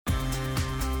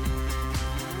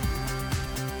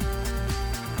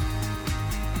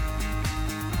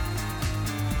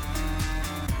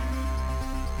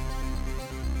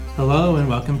Hello and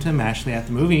welcome to Mashley at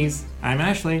the Movies. I'm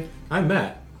Ashley. I'm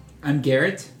Matt. I'm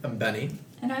Garrett. I'm Benny.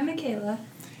 And I'm Michaela.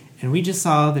 And we just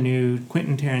saw the new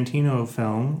Quentin Tarantino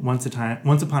film, Once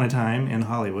Upon a Time in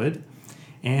Hollywood.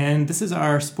 And this is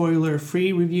our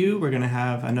spoiler-free review. We're going to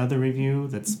have another review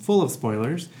that's full of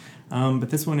spoilers. But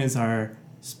this one is our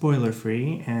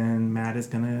spoiler-free, and Matt is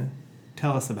going to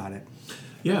tell us about it.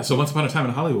 Yeah, so Once Upon a Time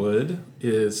in Hollywood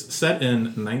is set in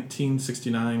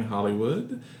 1969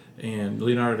 Hollywood, and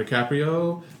Leonardo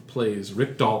DiCaprio plays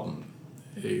Rick Dalton,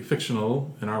 a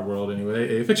fictional, in our world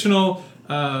anyway, a fictional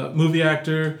movie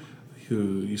actor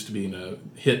who used to be in a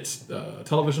hit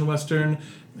television western,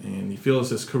 and he feels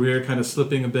his career kind of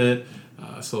slipping a bit,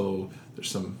 so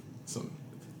there's some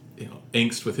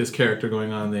angst with his character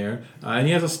going on there. And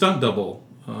he has a stunt double,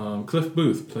 Cliff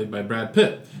Booth, played by Brad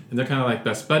Pitt, and they're kind of like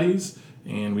best buddies,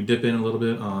 and we dip in a little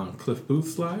bit on Cliff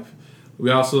Booth's life.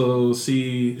 We also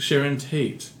see Sharon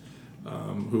Tate,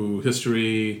 who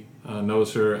history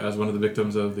knows her as one of the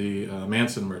victims of the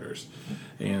Manson murders.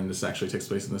 And this actually takes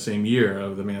place in the same year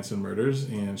of the Manson murders,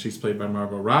 and she's played by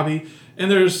Margot Robbie. And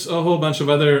there's a whole bunch of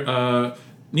other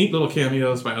neat little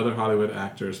cameos by other Hollywood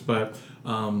actors, but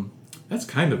that's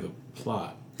kind of the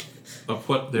plot of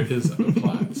what there is of the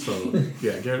plot. So,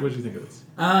 yeah, Garrett, what did you think of this?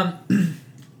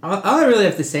 All I really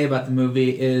have to say about the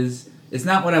movie is it's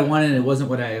not what I wanted and it wasn't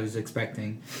what I was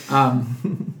expecting.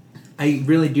 I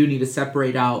really do need to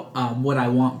separate out what I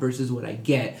want versus what I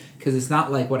get, because it's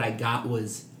not like what I got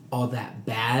was all that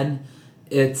bad.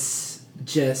 It's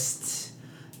just,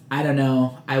 I don't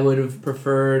know, I would have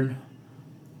preferred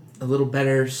a little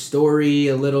better story,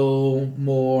 a little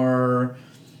more,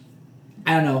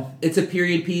 I don't know. It's a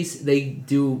period piece. They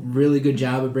do a really good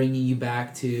job of bringing you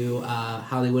back to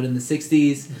Hollywood in the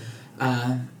 60s.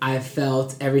 I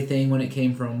felt everything when it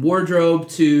came from wardrobe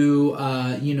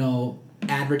to,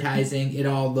 advertising. It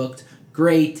all looked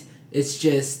great. It's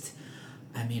just,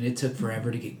 I mean, it took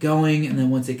forever to get going, and then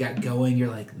once it got going, you're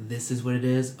like, this is what it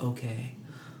is? Okay.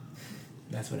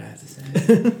 That's what I have to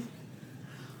say.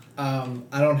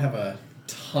 I don't have a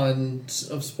ton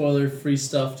of spoiler-free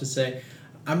stuff to say.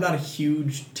 I'm not a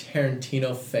huge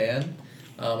Tarantino fan.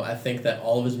 I think that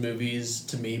all of his movies,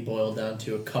 to me, boil down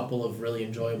to a couple of really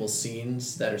enjoyable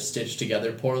scenes that are stitched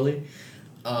together poorly.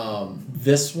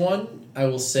 This one, I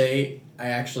will say, I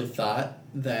actually thought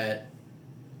that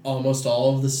almost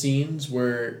all of the scenes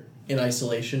were, in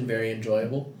isolation, very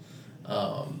enjoyable.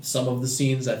 Some of the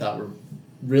scenes I thought were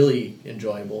really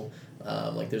enjoyable.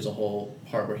 Like there's a whole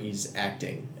part where he's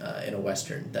acting in a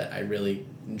western that I really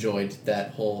enjoyed,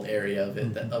 that whole area of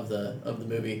it, of the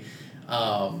movie.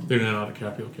 Leonardo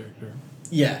DiCaprio character.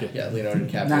 Yeah, Leonardo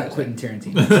DiCaprio. Not Quentin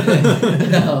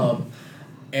Tarantino.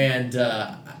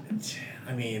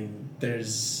 I mean,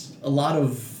 there's a lot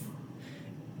of...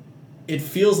 It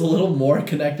feels a little more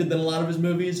connected than a lot of his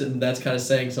movies, and that's kind of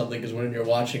saying something, because when you're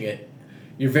watching it,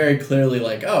 you're very clearly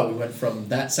like, oh, we went from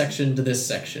that section to this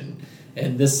section,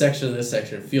 and this section to this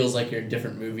section. It feels like you're in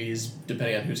different movies,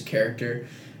 depending on whose character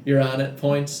you're on at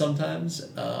points sometimes.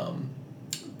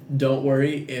 Don't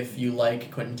worry, if you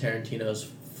like Quentin Tarantino's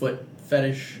foot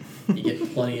fetish, you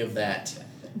get plenty of that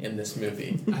in this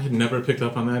movie. I had never picked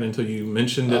up on that until you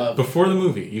mentioned it before the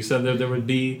movie. You said that there would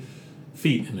be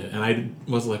feet in it, and I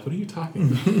was like, what are you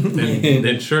talking about? And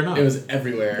then sure enough, it was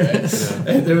everywhere.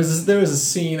 Right? There was a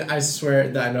scene, I swear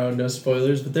that I know no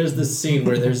spoilers, but there's this scene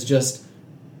where there's just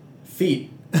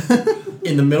feet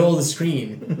in the middle of the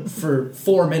screen for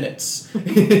 4 minutes.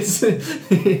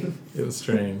 It was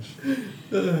strange.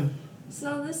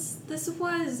 So this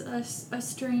was a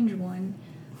strange one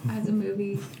as a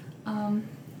movie.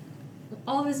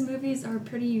 All of his movies are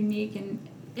pretty unique, and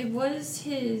it was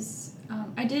his...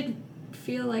 I did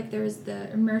feel like there was the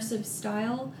immersive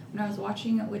style when I was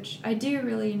watching it, which I do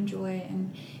really enjoy,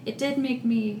 and it did make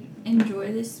me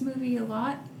enjoy this movie a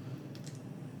lot.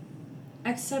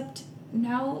 Except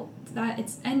now that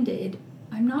it's ended,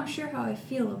 I'm not sure how I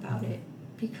feel about it,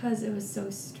 because it was so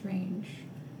strange.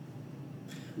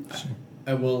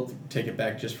 I will take it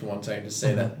back just for 1 second to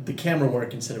say that the camera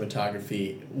work and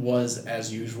cinematography was,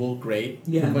 as usual, great for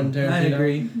Quentin Tarantino. I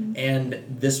agree. And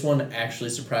this one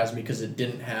actually surprised me because it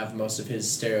didn't have most of his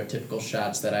stereotypical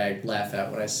shots that I laugh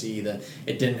at when I see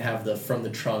it didn't have the from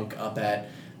the trunk up at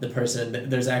the person.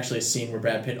 There's actually a scene where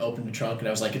Brad Pitt opened the trunk and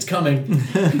I was like, it's coming!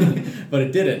 But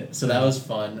it didn't, so that was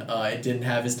fun. It didn't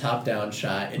have his top-down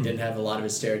shot. It didn't have a lot of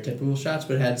his stereotypical shots,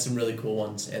 but it had some really cool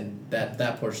ones, and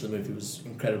that portion of the movie was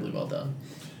incredibly well done.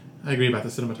 I agree about the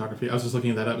cinematography. I was just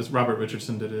looking that up. It was Robert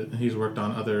Richardson did it, and he's worked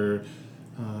on other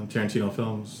Tarantino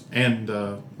films and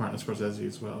Martin Scorsese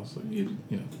as well. So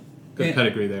good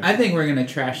pedigree there. I think we're gonna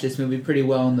trash this movie pretty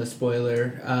well in the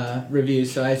spoiler review,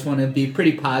 so I just want to be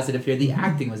pretty positive here. The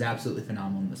acting was absolutely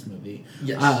phenomenal in this movie.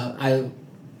 Yes.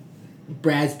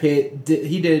 Brad Pitt,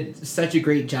 he did such a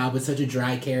great job with such a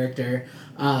dry character,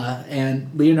 and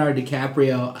Leonardo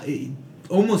DiCaprio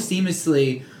almost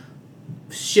seamlessly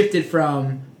shifted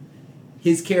from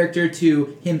his character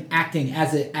to him acting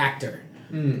as an actor,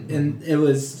 and it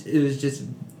was just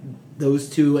those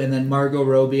two, and then Margot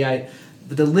Robbie.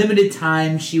 The limited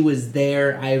time she was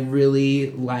there, I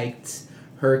really liked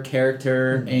her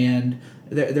character, and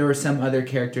there were some other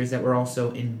characters that were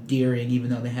also endearing, even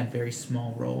though they had very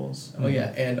small roles. Oh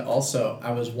yeah, and also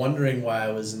I was wondering why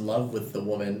I was in love with the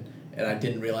woman, and I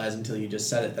didn't realize until you just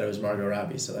said it that it was Margot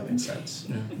Robbie, so that makes sense.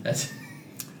 Yeah. That's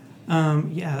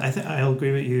I'll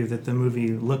agree with you that the movie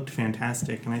looked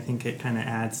fantastic, and I think it kind of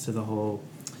adds to the whole.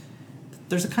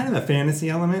 There's a kind of a fantasy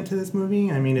element to this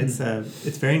movie. I mean, it's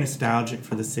very nostalgic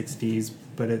for the '60s,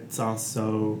 but it's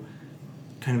also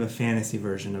kind of a fantasy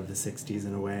version of the '60s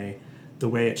in a way. The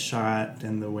way it's shot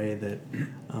and the way that,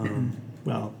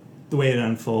 the way it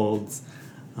unfolds.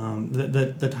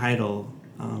 The title,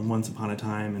 "Once Upon a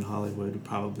Time in Hollywood,"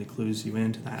 probably clues you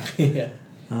into that. yeah.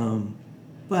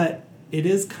 But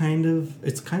it's kind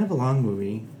of a long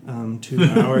movie, 2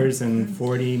 hours and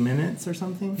 40 minutes or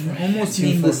something. Almost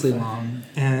needlessly long.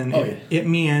 And Oh, yeah. it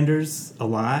meanders a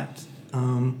lot.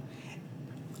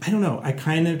 I don't know. I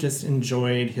kind of just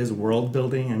enjoyed his world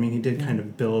building. I mean, he did kind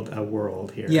of build a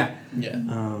world here. Yeah.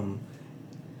 Yeah.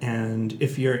 And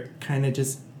if you're kind of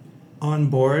just on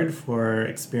board for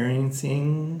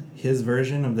experiencing his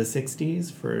version of the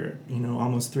 60s for,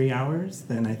 almost 3 hours,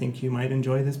 then I think you might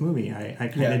enjoy this movie. I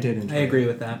kind of did enjoy it. I agree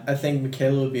with that. I think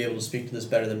Michaela would be able to speak to this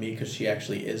better than me because she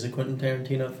actually is a Quentin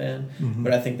Tarantino fan. Mhm.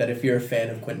 But I think that if you're a fan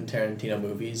of Quentin Tarantino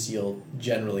movies, you'll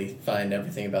generally find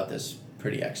everything about this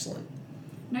pretty excellent.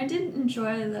 And I did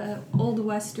enjoy the old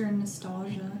Western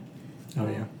nostalgia Oh,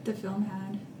 yeah. the film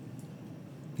had.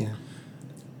 Yeah.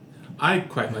 I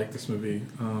quite like this movie.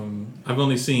 I've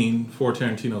only seen 4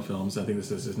 Tarantino films. I think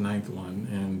this is his 9th one,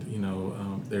 and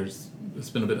it's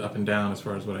been a bit up and down as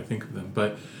far as what I think of them.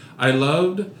 But I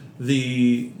loved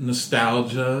the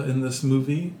nostalgia in this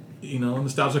movie.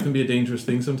 Nostalgia can be a dangerous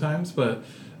thing sometimes, but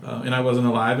and I wasn't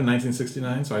alive in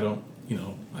 1969, so I don't.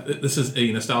 This is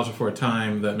a nostalgia for a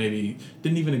time that maybe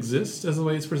didn't even exist as the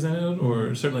way it's presented,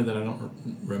 or certainly that I don't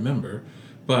remember.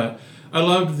 But I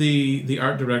loved the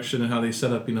art direction and how they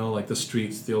set up, like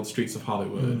the old streets of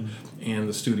Hollywood and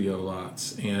the studio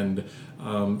lots. And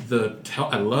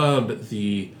I loved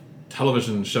the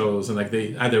television shows, and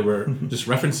they either were just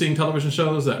referencing television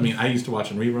shows that I used to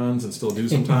watch in reruns and still do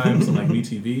sometimes on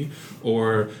MeTV,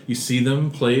 or you see them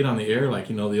played on the air, like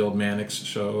the old Mannix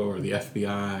show or the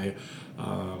FBI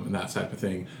and that type of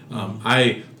thing.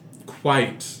 I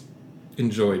quite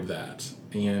enjoyed that.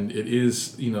 And it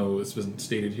is, it's been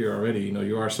stated here already,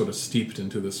 you are sort of steeped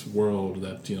into this world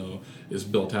that, is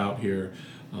built out here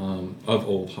of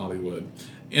old Hollywood.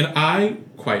 And I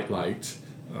quite liked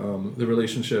the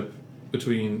relationship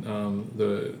between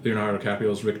the Leonardo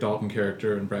DiCaprio's Rick Dalton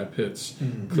character and Brad Pitt's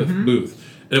Cliff Booth.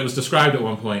 It was described at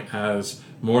one point as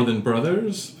more than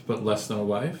brothers, but less than a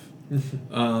wife.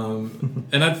 And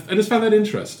I just found that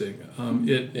interesting.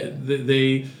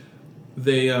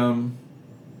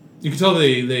 You could tell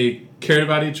they cared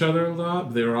about each other a lot,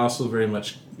 but they were also very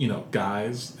much,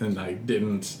 guys, and I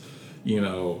didn't,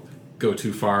 go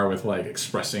too far with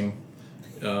expressing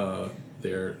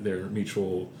their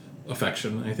mutual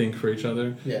affection, I think, for each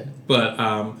other. Yeah. But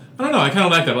I don't know. I kind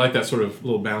of like that. I like that sort of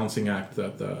little balancing act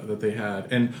that they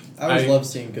had. And I always love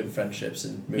seeing good friendships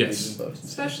in movies Yes. and books.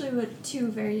 Especially with 2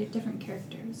 very different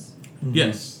characters.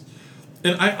 Yes.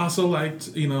 And I also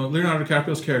liked, Leonardo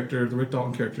DiCaprio's character, the Rick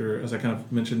Dalton character, as I kind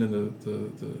of mentioned in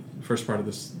the first part of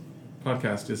this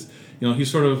podcast, is,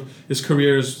 he's his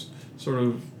career is sort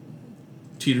of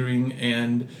teetering,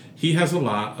 and he has a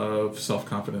lot of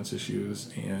self-confidence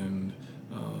issues, and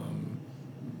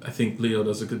I think Leo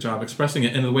does a good job expressing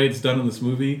it. And the way it's done in this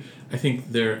movie, I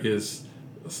think there is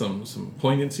some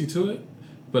poignancy to it,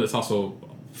 but it's also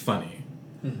funny.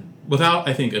 Without,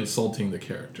 I think, insulting the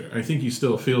character. I think you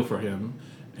still feel for him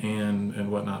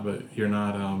and whatnot, but you're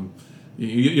not.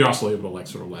 You're also able to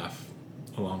sort of laugh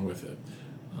along with it.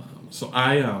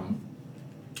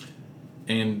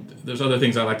 And there's other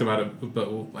things I liked about it, but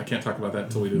I can't talk about that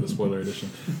until we do the spoiler edition.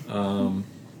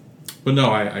 But no,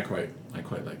 I quite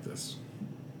like this.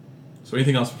 So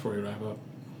anything else before we wrap up?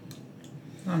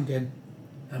 I'm good.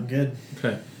 I'm good.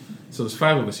 Okay, so there's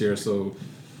 5 of us here, so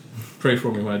pray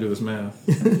for me when I do this math.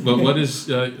 But what is,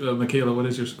 Michaela, what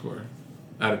is your score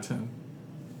out of 10?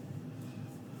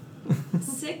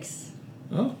 6.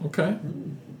 Oh, okay.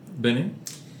 Benny?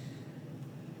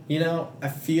 You know, I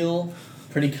feel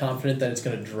pretty confident that it's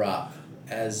going to drop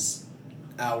as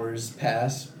hours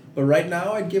pass. But right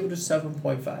now, I'd give it a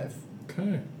 7.5.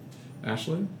 Okay.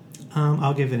 Ashley?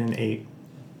 I'll give it an 8.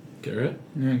 Garrett?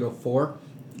 I'm going to go 4.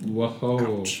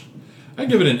 Whoa. Ouch. I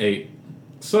give it an 8.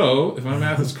 So, if my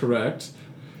math is correct,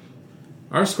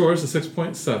 our score is a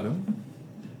 6.7,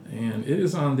 and it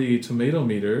is on the tomato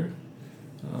meter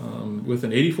with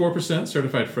an 84%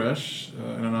 certified fresh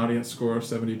and an audience score of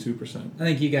 72%. I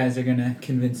think you guys are going to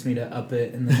convince me to up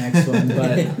it in the next one,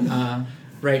 but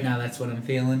right now that's what I'm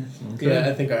feeling. Okay. Yeah,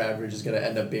 I think our average is going to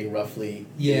end up being roughly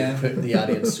Yeah. the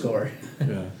audience score.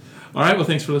 Yeah. All right, well,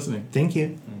 thanks for listening. Thank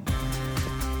you.